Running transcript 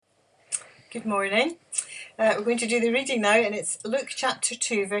Good morning. We're going to do the reading now, and it's Luke chapter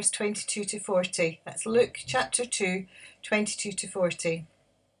 2, verse 22 to 40. That's Luke chapter 2, 22 to 40.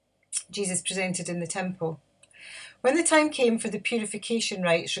 Jesus presented in the temple. When the time came for the purification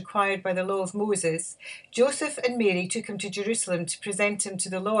rites required by the law of Moses, Joseph and Mary took him to Jerusalem to present him to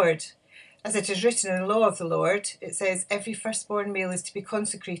the Lord. As it is written in the law of the Lord, it says, "Every firstborn male is to be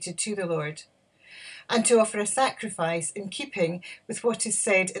consecrated to the Lord," and to offer a sacrifice in keeping with what is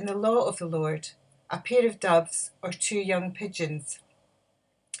said in the law of the Lord, a pair of doves or 2 young pigeons.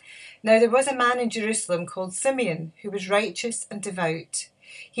 Now there was a man in Jerusalem called Simeon, who was righteous and devout.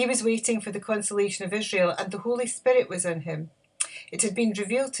 He was waiting for the consolation of Israel, and the Holy Spirit was on him. It had been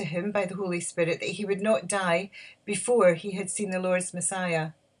revealed to him by the Holy Spirit that he would not die before he had seen the Lord's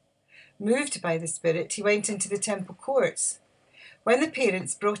Messiah. Moved by the Spirit, he went into the temple courts. When the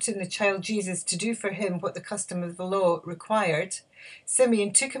parents brought in the child Jesus to do for him what the custom of the law required,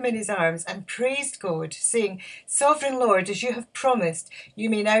 Simeon took him in his arms and praised God, saying, "Sovereign Lord, as you have promised,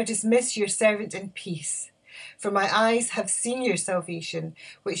 you may now dismiss your servant in peace. For my eyes have seen your salvation,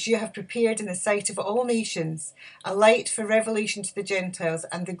 which you have prepared in the sight of all nations, a light for revelation to the Gentiles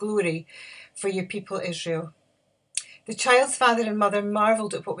and the glory for your people Israel." The child's father and mother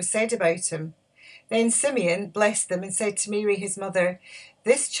marvelled at what was said about him. Then Simeon blessed them and said to Mary his mother,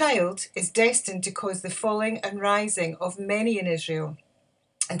 "This child is destined to cause the falling and rising of many in Israel,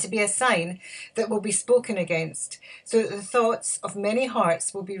 and to be a sign that will be spoken against, so that the thoughts of many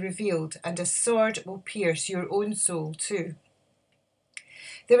hearts will be revealed, and a sword will pierce your own soul too."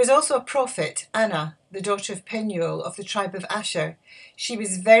 There was also a prophet, Anna, the daughter of Penuel of the tribe of Asher. She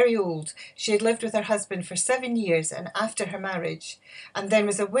was very old. She had lived with her husband for 7 years and after her marriage, and then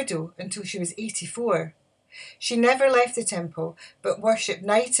was a widow until she was 84. She never left the temple, but worshipped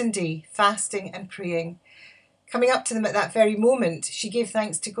night and day, fasting and praying. Coming up to them at that very moment, she gave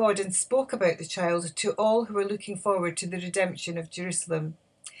thanks to God and spoke about the child to all who were looking forward to the redemption of Jerusalem.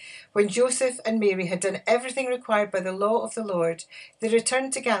 When Joseph and Mary had done everything required by the law of the Lord, they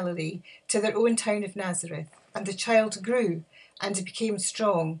returned to Galilee, to their own town of Nazareth, and the child grew and became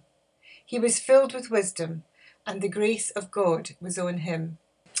strong. He was filled with wisdom, and the grace of God was on him.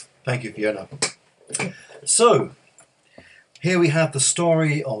 Thank you, Fiona. So, here we have the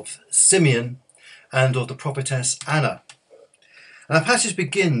story of Simeon and of the prophetess Anna. And our passage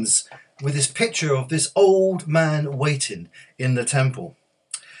begins with this picture of this old man waiting in the temple.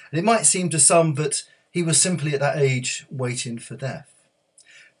 And it might seem to some that he was simply at that age waiting for death.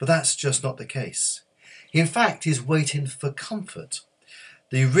 But that's just not the case. He, in fact, is waiting for comfort,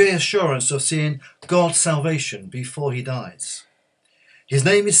 the reassurance of seeing God's salvation before he dies. His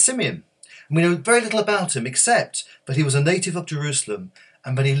name is Simeon, and we know very little about him except that he was a native of Jerusalem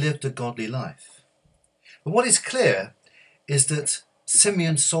and that he lived a godly life. But what is clear is that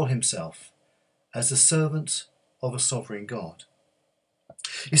Simeon saw himself as the servant of a sovereign God.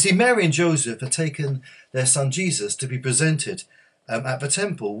 You see, Mary and Joseph had taken their son Jesus to be presented at the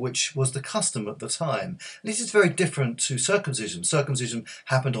temple, which was the custom at the time. And this is very different to circumcision. Circumcision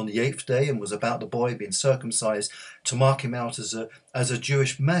happened on the 8th day and was about the boy being circumcised to mark him out as a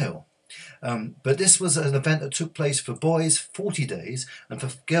Jewish male. But this was an event that took place for boys 40 days and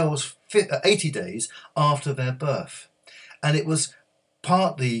for girls 80 days after their birth. And it was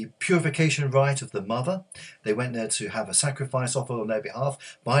part the purification rite of the mother. They went there to have a sacrifice offered on their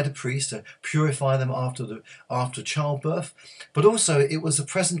behalf by the priest to purify them after childbirth. But also it was a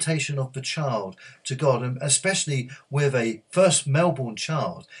presentation of the child to God, and especially with a first male-born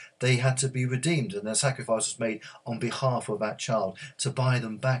child, they had to be redeemed, and their sacrifice was made on behalf of that child to buy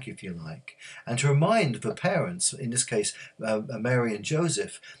them back, if you like, and to remind the parents, in this case Mary and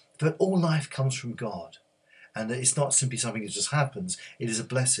Joseph, that all life comes from God. And that it's not simply something that just happens, it is a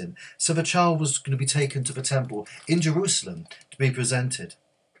blessing. So the child was going to be taken to the temple in Jerusalem to be presented.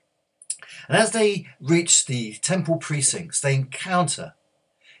 And as they reach the temple precincts, they encounter,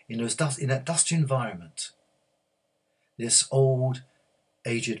 in that dusty environment, this old,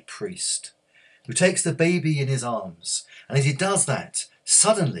 aged priest who takes the baby in his arms. And as he does that,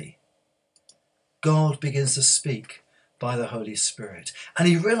 suddenly, God begins to speak by the Holy Spirit. And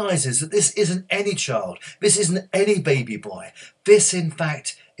he realizes that this isn't any child. This isn't any baby boy. This, in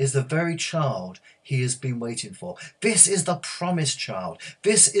fact, is the very child he has been waiting for. This is the promised child.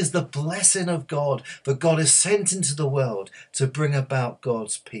 This is the blessing of God that God has sent into the world to bring about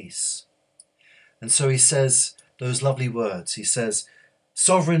God's peace. And so he says those lovely words. He says,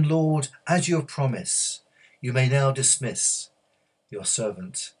 "Sovereign Lord, as you have promised, you may now dismiss your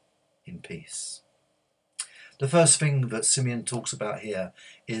servant in peace." The first thing that Simeon talks about here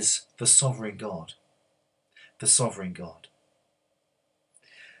is the sovereign God. The sovereign God.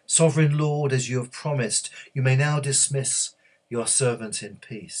 Sovereign Lord, as you have promised, you may now dismiss your servant in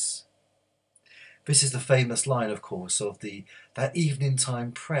peace. This is the famous line, of course, of that evening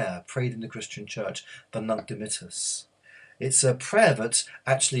time prayer prayed in the Christian church, the Nunc Dimittis. It's a prayer that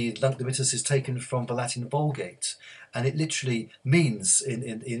actually Nunc Dimittis is taken from the Latin Vulgate, and it literally means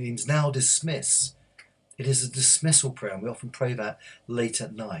now dismiss. It is a dismissal prayer, and we often pray that late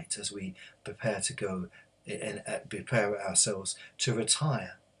at night as we prepare to go and prepare ourselves to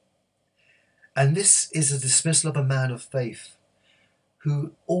retire. And this is a dismissal of a man of faith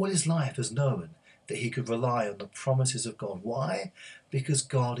who all his life has known that he could rely on the promises of God. Why? Because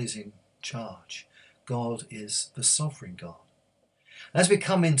God is in charge. God is the sovereign God. As we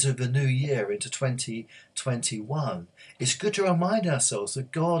come into the new year, into 2021, it's good to remind ourselves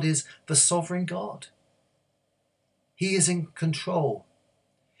that God is the sovereign God. He is in control.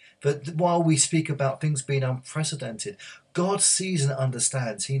 But while we speak about things being unprecedented, God sees and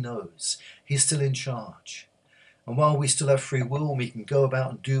understands. He knows. He's still in charge. And while we still have free will, we can go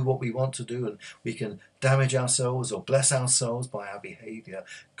about and do what we want to do, and we can damage ourselves or bless ourselves by our behaviour,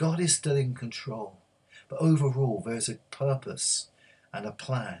 God is still in control. But overall, there is a purpose and a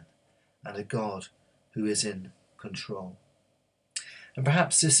plan and a God who is in control. And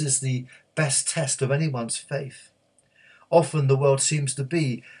perhaps this is the best test of anyone's faith. Often the world seems to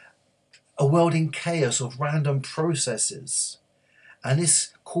be a world in chaos of random processes, and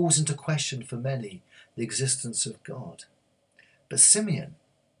this calls into question for many the existence of God. But Simeon,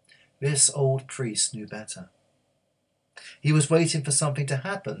 this old priest, knew better. He was waiting for something to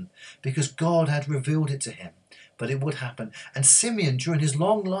happen because God had revealed it to him, but it would happen. And Simeon, during his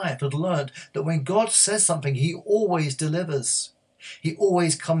long life, had learned that when God says something, he always delivers. He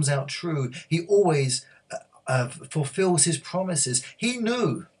always comes out true. He always fulfills his promises. He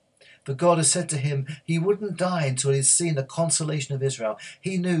knew that God had said to him he wouldn't die until he'd seen the consolation of Israel.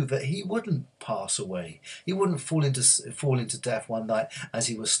 He knew that he wouldn't pass away. He wouldn't fall into death one night as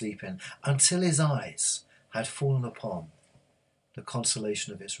he was sleeping until his eyes had fallen upon the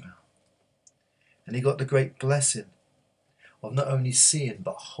consolation of Israel. And he got the great blessing of not only seeing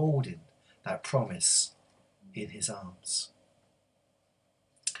but holding that promise in his arms.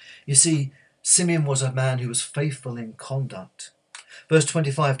 You see, Simeon was a man who was faithful in conduct. Verse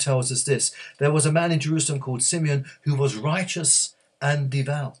 25 tells us this: there was a man in Jerusalem called Simeon who was righteous and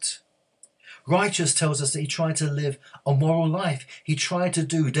devout. Righteous tells us that he tried to live a moral life. He tried to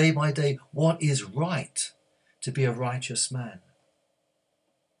do day by day what is right, to be a righteous man.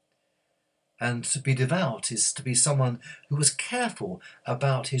 And to be devout is to be someone who was careful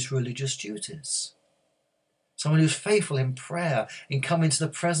about his religious duties. Someone who's faithful in prayer, in coming to the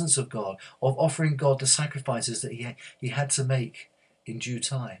presence of God, of offering God the sacrifices that he had to make in due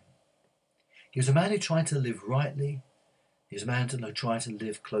time. He was a man who tried to live rightly. He was a man who tried to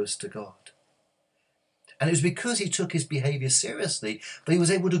live close to God. And it was because he took his behaviour seriously that he was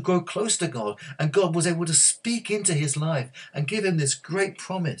able to grow close to God, and God was able to speak into his life and give him this great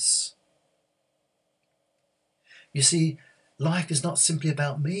promise. You see, life is not simply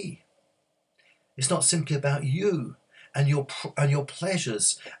about me. It's not simply about you and your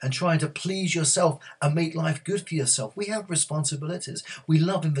pleasures and trying to please yourself and make life good for yourself. We have responsibilities. We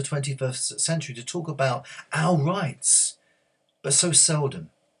love in the 21st century to talk about our rights, but so seldom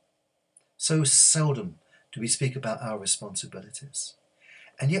do we speak about our responsibilities.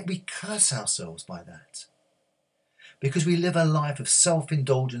 And yet we curse ourselves by that, because we live a life of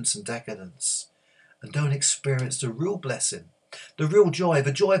self-indulgence and decadence and don't experience the real blessing, the real joy,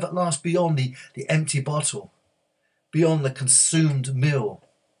 the joy that lasts beyond the empty bottle, beyond the consumed meal,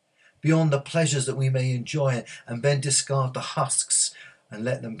 beyond the pleasures that we may enjoy and then discard the husks and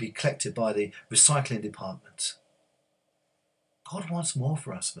let them be collected by the recycling department. God wants more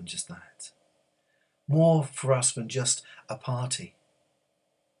for us than just that. More for us than just a party.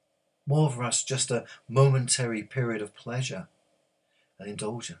 More for us just a momentary period of pleasure and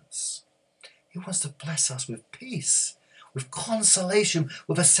indulgence. He wants to bless us with peace, with consolation,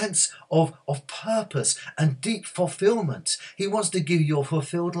 with a sense of purpose and deep fulfillment. He wants to give you a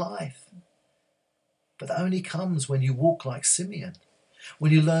fulfilled life. But that only comes when you walk like Simeon,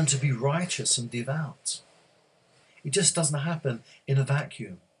 when you learn to be righteous and devout. It just doesn't happen in a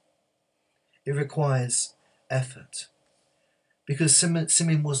vacuum. It requires effort. Because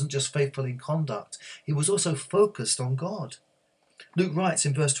Simeon wasn't just faithful in conduct, he was also focused on God. Luke writes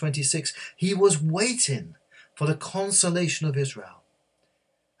in verse 26, he was waiting for the consolation of Israel,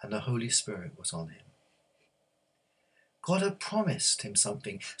 and the Holy Spirit was on him. God had promised him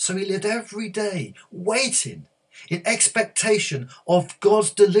something, so he lived every day waiting in expectation of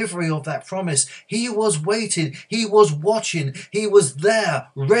God's delivery of that promise. He was waiting, he was watching, he was there,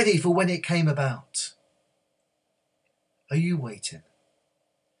 ready for when it came about. Are you waiting?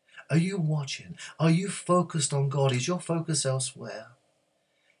 Are you watching? Are you focused on God? Is your focus elsewhere?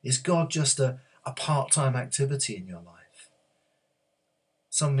 Is God just a part-time activity in your life?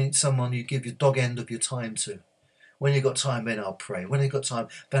 Someone you give your dog end of your time to. When you've got time, then I'll pray. When you've got time,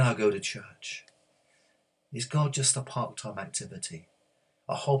 then I'll go to church. Is God just a part-time activity?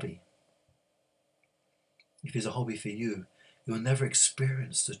 A hobby? If it's a hobby for you, you'll never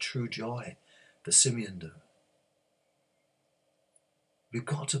experience the true joy that Simeon did. We've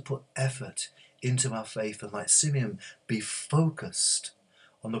got to put effort into our faith and, like Simeon, be focused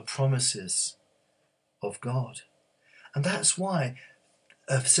on the promises of God. And that's why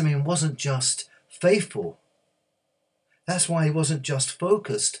Simeon wasn't just faithful. That's why he wasn't just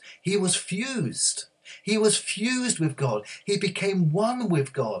focused. He was fused. He was fused with God. He became one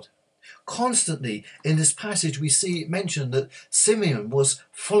with God. Constantly in this passage we see it mentioned that Simeon was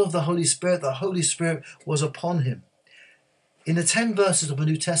full of the Holy Spirit. The Holy Spirit was upon him. In the 10 verses of the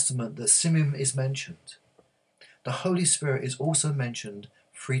New Testament that Simeon is mentioned, the Holy Spirit is also mentioned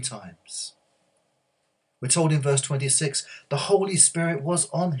 3 times. We're told in verse 26, the Holy Spirit was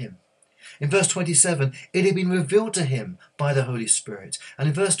on him. In verse 27, it had been revealed to him by the Holy Spirit. And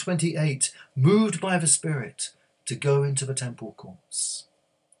in verse 28, moved by the Spirit to go into the temple courts.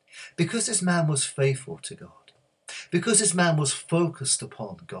 Because this man was faithful to God, because this man was focused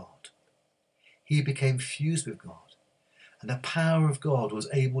upon God, he became fused with God. And the power of God was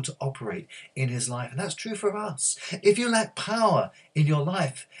able to operate in his life. And that's true for us. If you lack power in your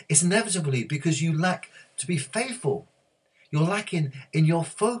life, it's inevitably because you lack to be faithful. You're lacking in your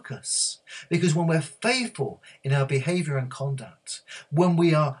focus. Because when we're faithful in our behavior and conduct, when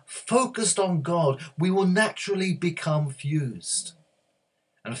we are focused on God, we will naturally become fused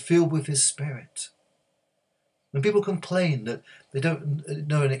and filled with his Spirit. When people complain that they don't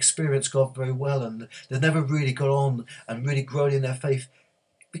know and experience God very well and they've never really got on and really grown in their faith,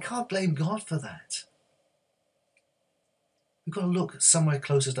 we can't blame God for that. We've got to look somewhere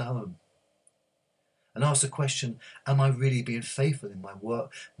closer to home and ask the question, am I really being faithful in my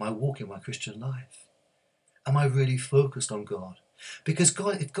work, my walk in my Christian life? Am I really focused on God? Because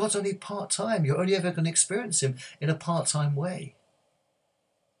God, if God's only part-time, you're only ever going to experience him in a part-time way.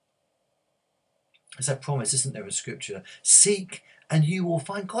 There's that promise, isn't there, in Scripture? Seek and you will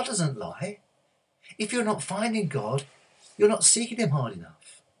find. God doesn't lie. If you're not finding God, you're not seeking him hard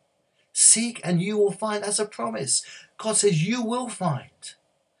enough. Seek and you will find. That's a promise. God says you will find.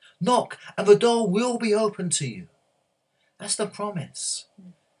 Knock and the door will be open to you. That's the promise.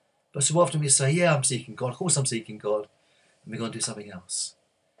 But so often we say, yeah, I'm seeking God. Of course I'm seeking God. And we're going to do something else.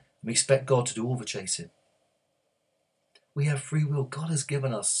 And we expect God to do all the chasing. We have free will. God has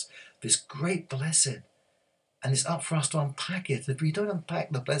given us this great blessing. And it's up for us to unpack it. If we don't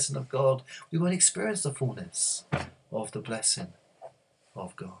unpack the blessing of God, we won't experience the fullness of the blessing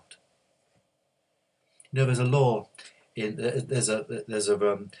of God. You know, there's a law, there's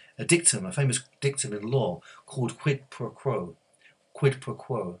a dictum, a famous dictum in law called quid pro quo. Quid pro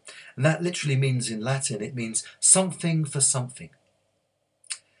quo. And that literally means, in Latin, it means something for something.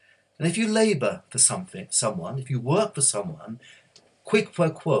 And if you labour for someone, if you work for someone, quid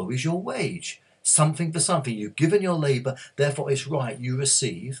pro quo is your wage. Something for something. You've given your labour, therefore it's right you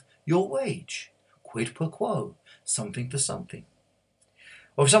receive your wage. Quid pro quo. Something for something.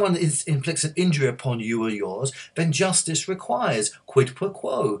 Or if someone inflicts an injury upon you or yours, then justice requires quid pro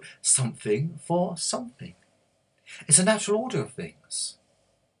quo. Something for something. It's a natural order of things.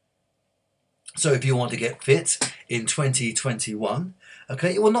 So if you want to get fit in 2021,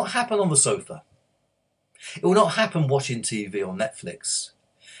 okay, it will not happen on the sofa. It will not happen watching TV on Netflix.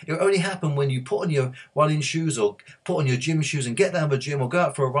 It will only happen when you put on your running shoes or put on your gym shoes and get down to the gym or go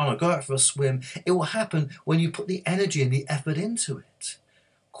out for a run or go out for a swim. It will happen when you put the energy and the effort into it.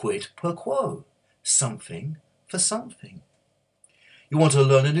 Quid pro quo. Something for something. You want to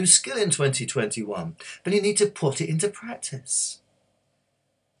learn a new skill in 2021, but you need to put it into practice.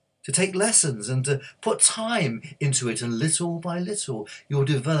 To take lessons and to put time into it, and little by little you'll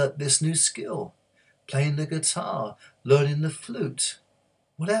develop this new skill. Playing the guitar, learning the flute,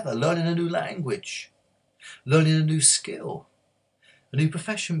 whatever, learning a new language, learning a new skill, a new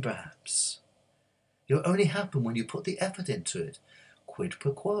profession perhaps. It'll only happen when you put the effort into it. Quid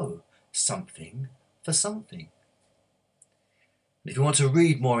pro quo, something for something. If you want to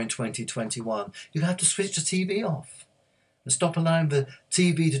read more in 2021, you have to switch the TV off And stop allowing the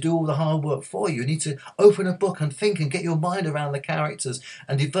TV to do all the hard work for you. You need to open a book and think and get your mind around the characters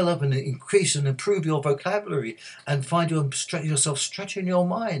and develop and increase and improve your vocabulary and find yourself stretching your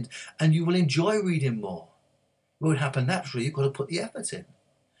mind, and you will enjoy reading more. It won't happen naturally. You've got to put the effort in.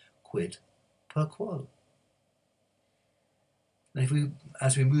 Quid per quo. And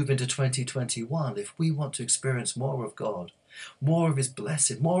as we move into 2021, if we want to experience more of God, more of his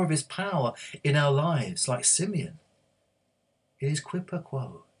blessing, more of his power in our lives, like Simeon, it is quid pro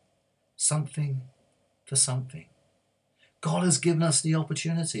quo, something for something. God has given us the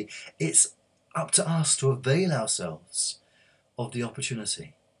opportunity. It's up to us to avail ourselves of the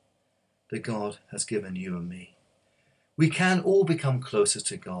opportunity that God has given you and me. We can all become closer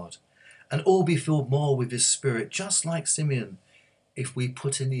to God and all be filled more with his Spirit, just like Simeon, if we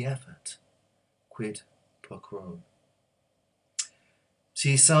put in the effort. Quid pro quo.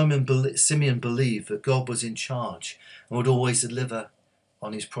 See, Simeon believed that God was in charge and would always deliver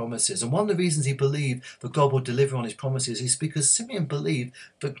on his promises. And one of the reasons he believed that God would deliver on his promises is because Simeon believed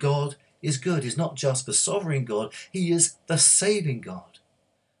that God is good. He's not just the sovereign God, he is the saving God.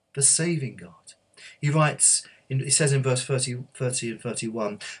 The saving God. He writes, he says in verse 30 and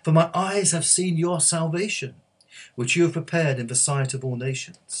 31, "For my eyes have seen your salvation, which you have prepared in the sight of all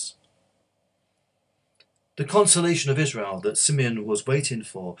nations." The consolation of Israel that Simeon was waiting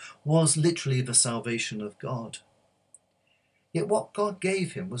for was literally the salvation of God. Yet what God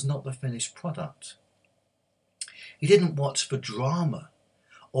gave him was not the finished product. He didn't watch the drama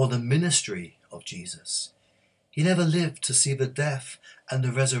or the ministry of Jesus. He never lived to see the death and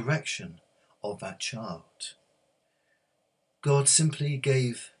the resurrection of that child. God simply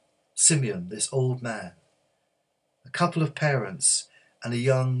gave Simeon, this old man, a couple of parents and a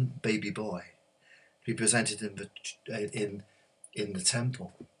young baby boy, be presented in the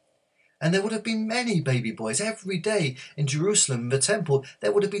temple. And there would have been many baby boys every day in Jerusalem, in the temple.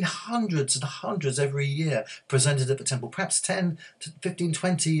 There would have been hundreds and hundreds every year presented at the temple, perhaps 10 to 15,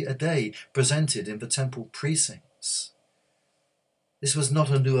 20 a day presented in the temple precincts. This was not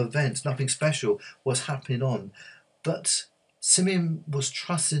a new event, nothing special was happening on, but Simeon was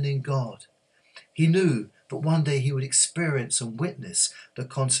trusting in God. He knew that one day he would experience and witness the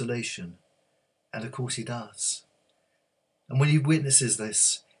consolation. And of course he does. And when he witnesses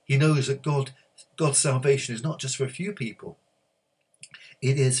this, he knows that God's salvation is not just for a few people.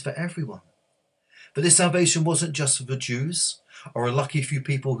 It is for everyone. But this salvation wasn't just for the Jews or a lucky few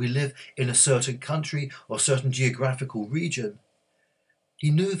people who live in a certain country or certain geographical region. He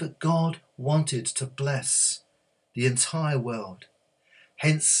knew that God wanted to bless the entire world.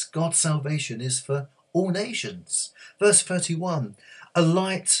 Hence, God's salvation is for all nations. Verse 31, "A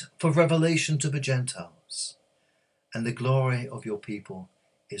light for revelation to the Gentiles, and the glory of your people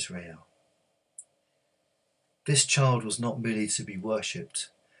Israel." This child was not merely to be worshipped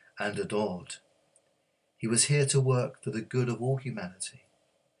and adored. He was here to work for the good of all humanity,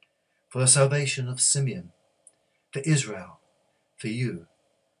 for the salvation of Simeon, for Israel, for you,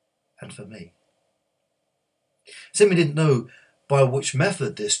 and for me. Simeon didn't know by which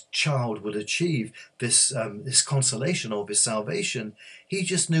method this child would achieve this consolation or this salvation. He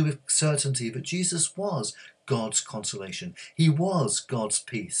just knew with certainty that Jesus was God's consolation. He was God's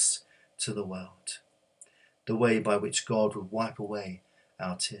peace to the world, the way by which God would wipe away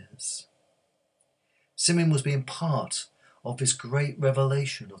our tears. Simeon was being part of this great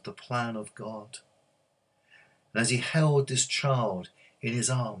revelation of the plan of God. And as he held this child in his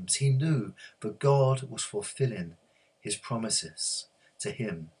arms, he knew that God was fulfilling his promises to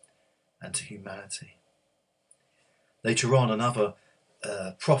him and to humanity. Later on, another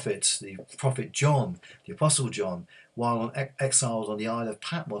prophet, the prophet John, the Apostle John, while exiled on the Isle of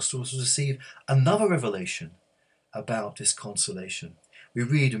Patmos, was to receive another revelation about this consolation. We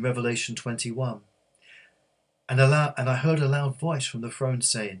read in Revelation 21, and I heard a loud voice from the throne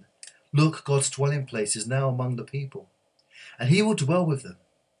saying, "Look, God's dwelling place is now among the people, and he will dwell with them.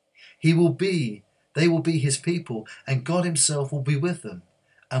 They will be his people, and God himself will be with them,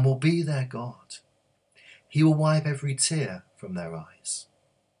 and will be their God. He will wipe every tear from their eyes.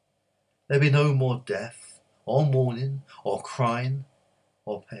 There will be no more death, or mourning, or crying,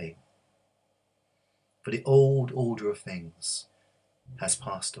 or pain. For the old order of things has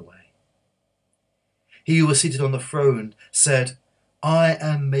passed away." He who was seated on the throne said, "I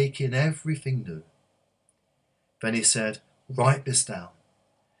am making everything new." Then he said, "Write this down,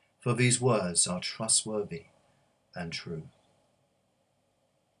 for these words are trustworthy and true."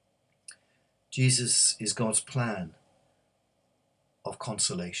 Jesus is God's plan of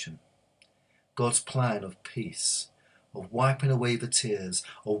consolation, God's plan of peace, of wiping away the tears,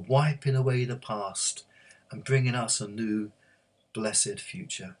 of wiping away the past, and bringing us a new blessed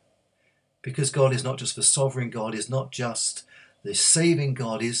future. Because God is not just the sovereign God, is not just the saving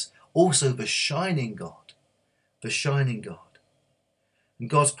God, is also the shining God. The shining God. And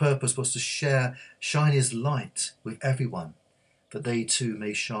God's purpose was to shine his light with everyone, that they too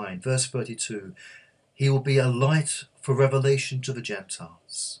may shine. Verse 32, he will be a light for revelation to the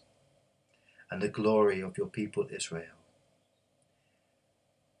Gentiles and the glory of your people Israel.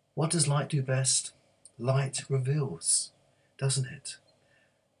 What does light do best? Light reveals, doesn't it?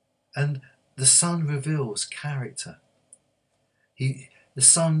 And the Son reveals character. The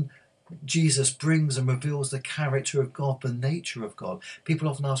Son, Jesus, brings and reveals the character of God, the nature of God. People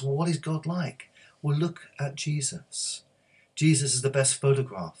often ask, well, what is God like? Well, look at Jesus. Jesus is the best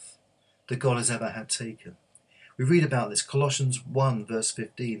photograph that God has ever had taken. We read about this, Colossians 1 verse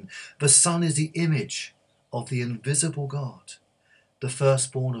 15. The Son is the image of the invisible God, the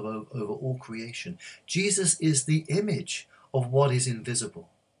firstborn over all creation. Jesus is the image of what is invisible.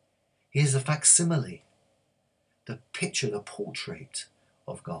 He is the facsimile, the picture, the portrait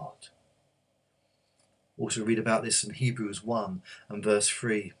of God. Also read about this in Hebrews 1 and verse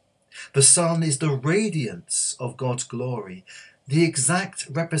 3. The Son is the radiance of God's glory, the exact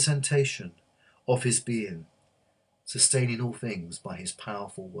representation of his being, sustaining all things by his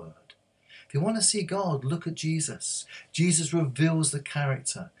powerful word. If you want to see God, look at Jesus. Jesus reveals the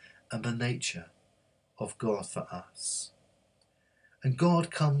character and the nature of God for us. And God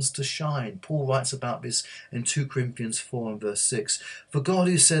comes to shine. Paul writes about this in 2 Corinthians 4 and verse 6. For God,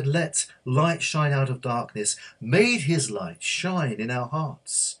 who said, let light shine out of darkness, made his light shine in our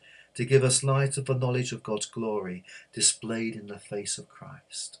hearts to give us light of the knowledge of God's glory displayed in the face of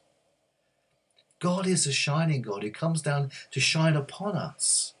Christ. God is a shining God who comes down to shine upon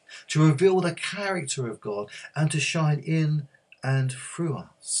us, to reveal the character of God and to shine in and through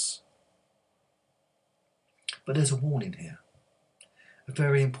us. But there's a warning here. A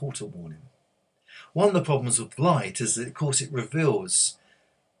very important warning. One of the problems with light is that, of course, it reveals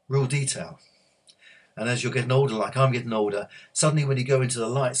real detail. And as you're getting older, like I'm getting older, suddenly when you go into the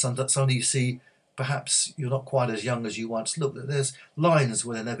light, suddenly you see, perhaps you're not quite as young as you once looked, that there's lines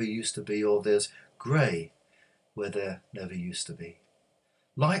where there never used to be, or there's grey where there never used to be.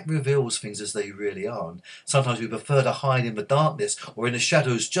 Light reveals things as they really are. And sometimes we prefer to hide in the darkness or in the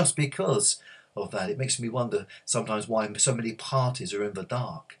shadows just because of that. It makes me wonder sometimes why so many parties are in the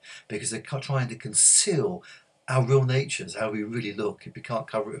dark, because they're trying to conceal our real natures, how we really look. If we can't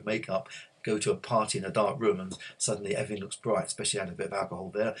cover it with makeup, go to a party in a dark room and suddenly everything looks bright, especially had a bit of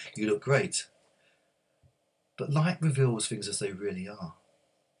alcohol there, you look great. But light reveals things as they really are.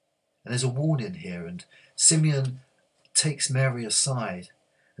 And there's a warning here, and Simeon takes Mary aside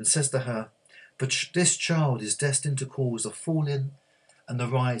and says to her, but this child is destined to cause the falling and the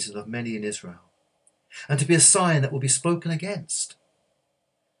rising of many in Israel, and to be a sign that will be spoken against,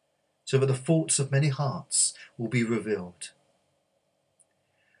 so that the thoughts of many hearts will be revealed.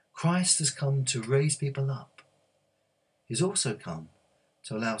 Christ has come to raise people up. He's also come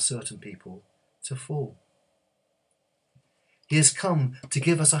to allow certain people to fall. He has come to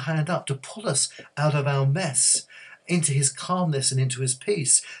give us a hand up, to pull us out of our mess, into his calmness and into his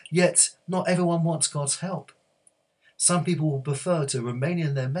peace. Yet not everyone wants God's help. Some people will prefer to remain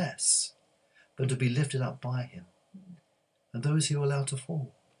in their mess than to be lifted up by him. And those he will allow to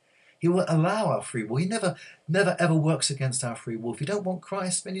fall. He will allow our free will. He never ever works against our free will. If you don't want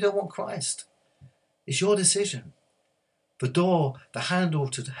Christ, then you don't want Christ. It's your decision. The door, the handle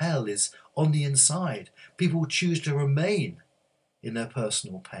to hell is on the inside. People choose to remain in their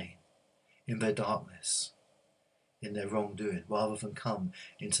personal pain, in their darkness, in their wrongdoing, rather than come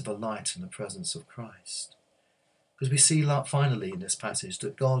into the light and the presence of Christ. Because we see finally in this passage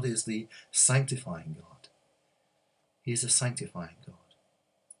that God is the sanctifying God. He is a sanctifying God.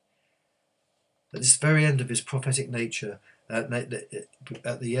 At this very end of his prophetic nature, at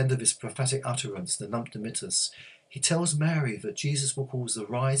the end of his prophetic utterance, the Nunc Dimittis, he tells Mary that Jesus will cause the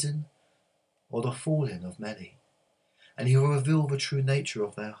rising or the falling of many, and he will reveal the true nature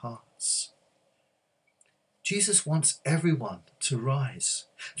of their hearts. Jesus wants everyone to rise,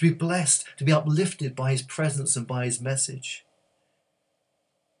 to be blessed, to be uplifted by his presence and by his message.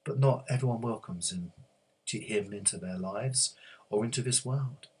 But not everyone welcomes him into their lives or into this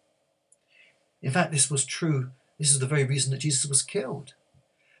world. In fact, this was true. This is the very reason that Jesus was killed,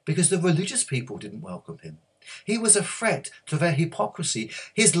 because the religious people didn't welcome him. He was a threat to their hypocrisy.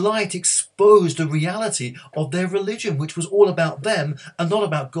 His light exposed the reality of their religion, which was all about them and not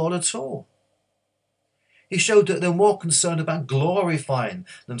about God at all. He showed that they're more concerned about glorifying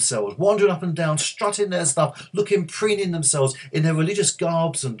themselves, wandering up and down, strutting their stuff, preening themselves in their religious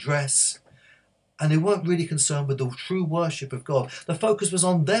garbs and dress, And they weren't really concerned with the true worship of God. The focus was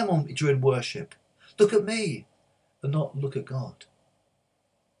on them during worship. Look at me, and not look at God.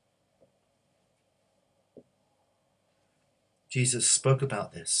 Jesus spoke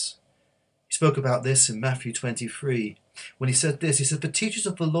about this. He spoke about this in Matthew 23 when he said this. He said, "The teachers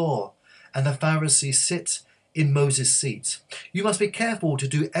of the law and the Pharisees sit in Moses' seat. You must be careful to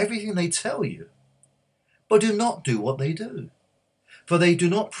do everything they tell you, but do not do what they do, for they do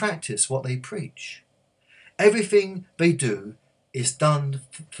not practice what they preach. Everything they do is done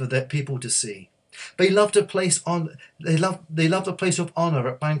for their people to see. They love the place of honor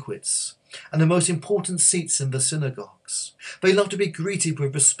at banquets and the most important seats in the synagogues. They love to be greeted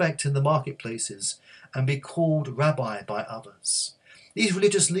with respect in the marketplaces and be called rabbi by others. These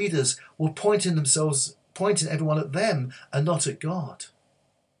religious leaders were pointing everyone at them and not at God."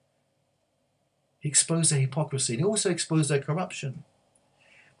 He exposed their hypocrisy and he also exposed their corruption.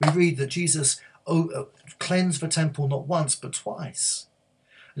 We read that Jesus cleansed the temple not once but twice.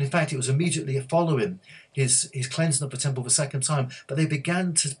 And in fact, it was immediately following his cleansing of the temple the second time that they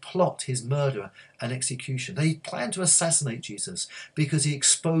began to plot his murder and execution. They planned to assassinate Jesus because he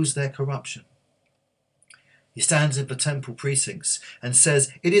exposed their corruption. He stands in the temple precincts and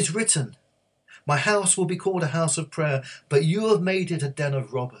says, "It is written, my house will be called a house of prayer, but you have made it a den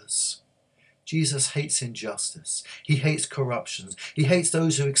of robbers." Jesus hates injustice. He hates corruption. He hates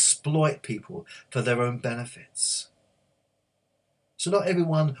those who exploit people for their own benefits. So not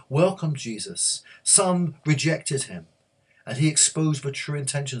everyone welcomed Jesus. Some rejected him, and he exposed the true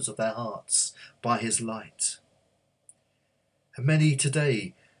intentions of their hearts by his light. And many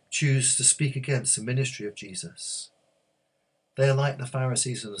today choose to speak against the ministry of Jesus. They are like the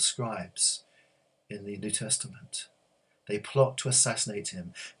Pharisees and the scribes in the New Testament. They plot to assassinate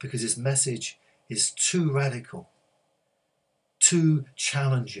him because his message is too radical, too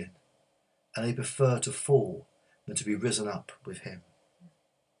challenging, and they prefer to fall than to be risen up with him.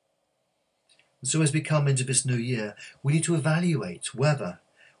 And so as we come into this new year, we need to evaluate whether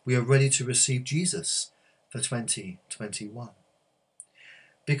we are ready to receive Jesus for 2021.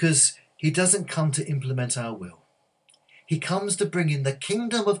 Because he doesn't come to implement our will. He comes to bring in the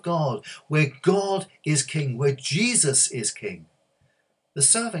kingdom of God, where God is king, where Jesus is king. The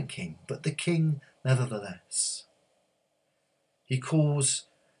servant king, but the king nevertheless.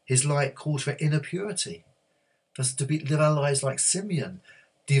 His light calls for inner purity, for us to live our lives like Simeon,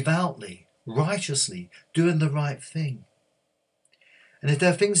 devoutly, righteously, doing the right thing. And if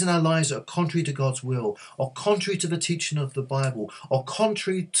there are things in our lives that are contrary to God's will, or contrary to the teaching of the Bible, or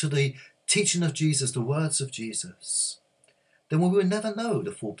contrary to the teaching of Jesus, the words of Jesus, then we will never know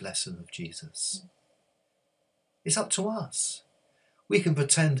the full blessing of Jesus. It's up to us. We can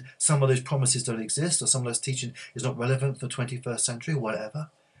pretend some of those promises don't exist, or some of those teaching is not relevant for the 21st century, or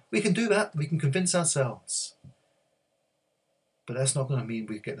whatever. We can do that. We can convince ourselves. But that's not going to mean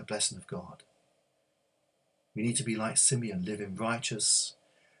we get the blessing of God. We need to be like Simeon, living righteous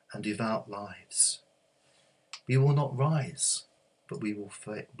and devout lives. We will not rise, but we will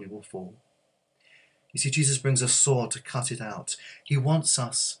fall. You see, Jesus brings a sword to cut it out. He wants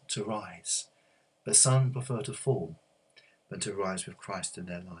us to rise, but some prefer to fall than to rise with Christ in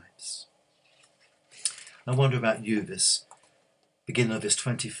their lives. I wonder about you, this beginning of this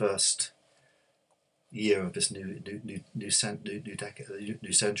 21st year of this new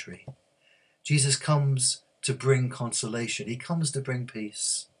century. Jesus comes to bring consolation. He comes to bring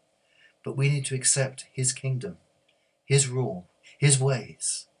peace. But we need to accept his kingdom, his rule, his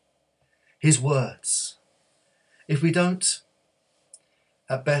ways, his words. If we don't,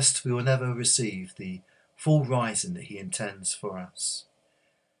 at best we will never receive the full rising that he intends for us.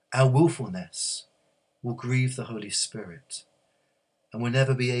 Our willfulness will grieve the Holy Spirit, and we'll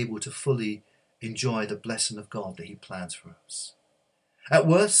never be able to fully enjoy the blessing of God that he plans for us. At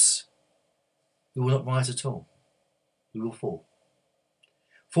worst, we will not rise at all. We will fall.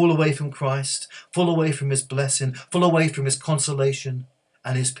 Fall away from Christ, fall away from his blessing, fall away from his consolation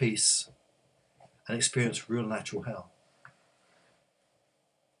and his peace, and experience real natural hell.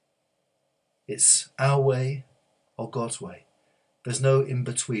 It's our way or God's way. There's no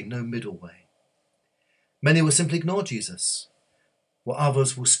in-between, no middle way. Many will simply ignore Jesus, while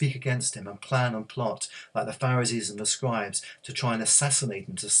others will speak against him and plan and plot, like the Pharisees and the scribes, to try and assassinate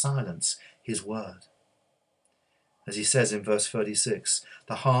him, to silence his word. As he says in verse 36,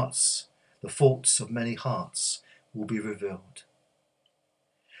 the faults of many hearts will be revealed.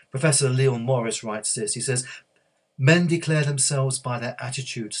 Professor Leon Morris writes this. He says, men declare themselves by their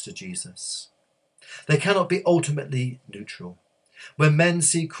attitudes to Jesus. They cannot be ultimately neutral. When men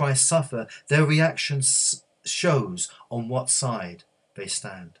see Christ suffer, their reaction shows on what side they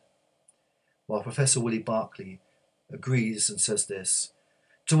stand. while Professor Willie Barclay agrees and says this: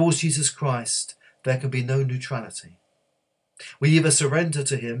 towards Jesus Christ there can be no neutrality. We either surrender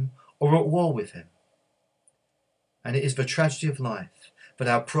to him or are at war with him. And it is the tragedy of life that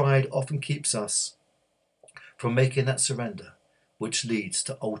our pride often keeps us from making that surrender, which leads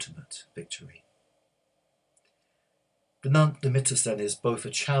to ultimate victory. The Nunc Dimittis then is both a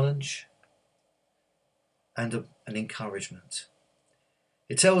challenge and an encouragement.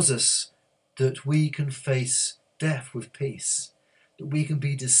 It tells us that we can face death with peace, that we can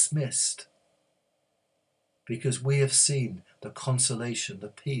be dismissed because we have seen the consolation, the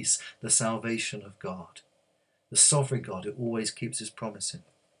peace, the salvation of God, the sovereign God who always keeps his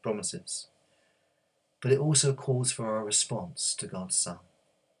promises. But it also calls for our response to God's Son,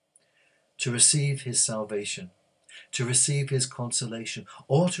 to receive his salvation, to receive his consolation,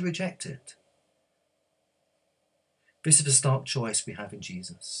 or to reject it. This is the stark choice we have in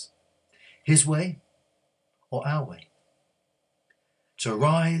Jesus: his way or our way, to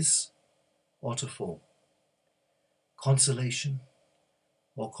rise or to fall, consolation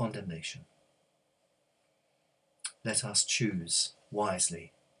or condemnation. Let us choose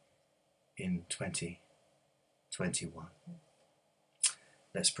wisely in 2021.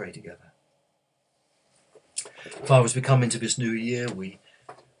 Let's pray together. Father, as we come into this new year, we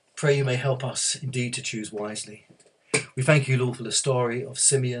pray you may help us indeed to choose wisely. We thank you, Lord, for the story of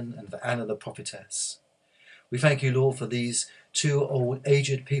Simeon and for Anna the prophetess. We thank you, Lord, for these two old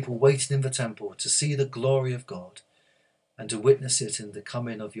aged people waiting in the temple to see the glory of God and to witness it in the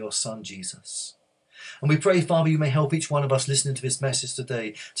coming of your Son Jesus. And we pray, Father, you may help each one of us listening to this message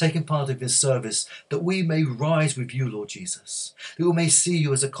today, taking part of this service, that we may rise with you, Lord Jesus, that we may see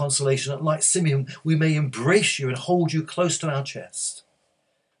you as a consolation, that like Simeon, we may embrace you and hold you close to our chest.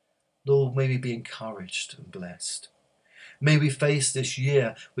 Lord, may we be encouraged and blessed. May we face this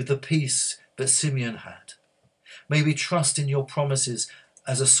year with the peace that Simeon had. May we trust in your promises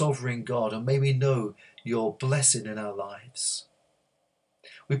as a sovereign God, and may we know your blessing in our lives.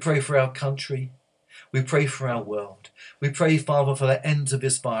 We pray for our country. We pray for our world. We pray, Father, for the end of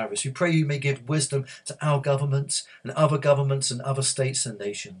this virus. We pray you may give wisdom to our governments and other states and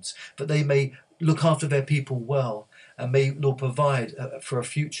nations, that they may look after their people well and may, Lord, provide for a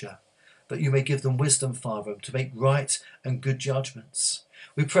future. That you may give them wisdom, Father, to make right and good judgments.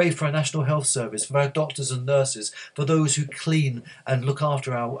 We pray for our National Health Service, for our doctors and nurses, for those who clean and look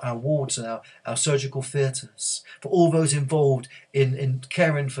after our wards and our surgical theatres, for all those involved in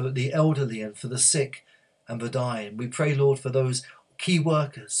caring for the elderly and for the sick and the dying. We pray, Lord, for those key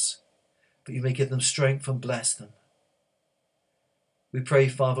workers, that you may give them strength and bless them. We pray,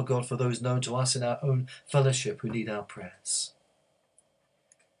 Father God, for those known to us in our own fellowship who need our prayers.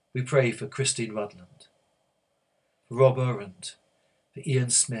 We pray for Christine Rudland, for Rob Urand, for Ian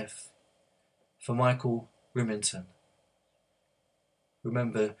Smith, for Michael Rimington.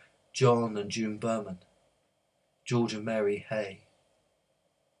 Remember John and June Berman, George and Mary Hay.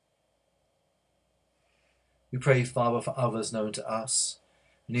 We pray, Father, for others known to us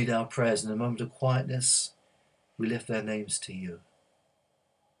who need our prayers. In a moment of quietness, we lift their names to you.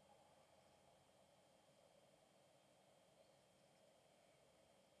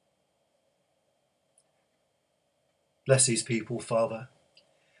 Bless these people, Father.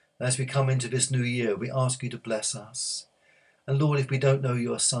 As we come into this new year, we ask you to bless us. And Lord, if we don't know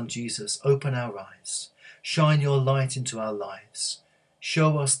your Son Jesus, open our eyes. Shine your light into our lives.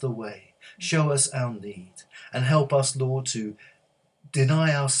 Show us the way. Show us our need. And help us, Lord, to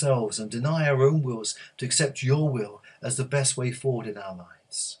deny ourselves and deny our own wills to accept your will as the best way forward in our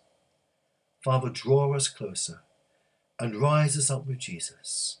lives. Father, draw us closer and rise us up with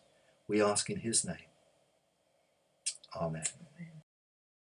Jesus. We ask in his name. Amen.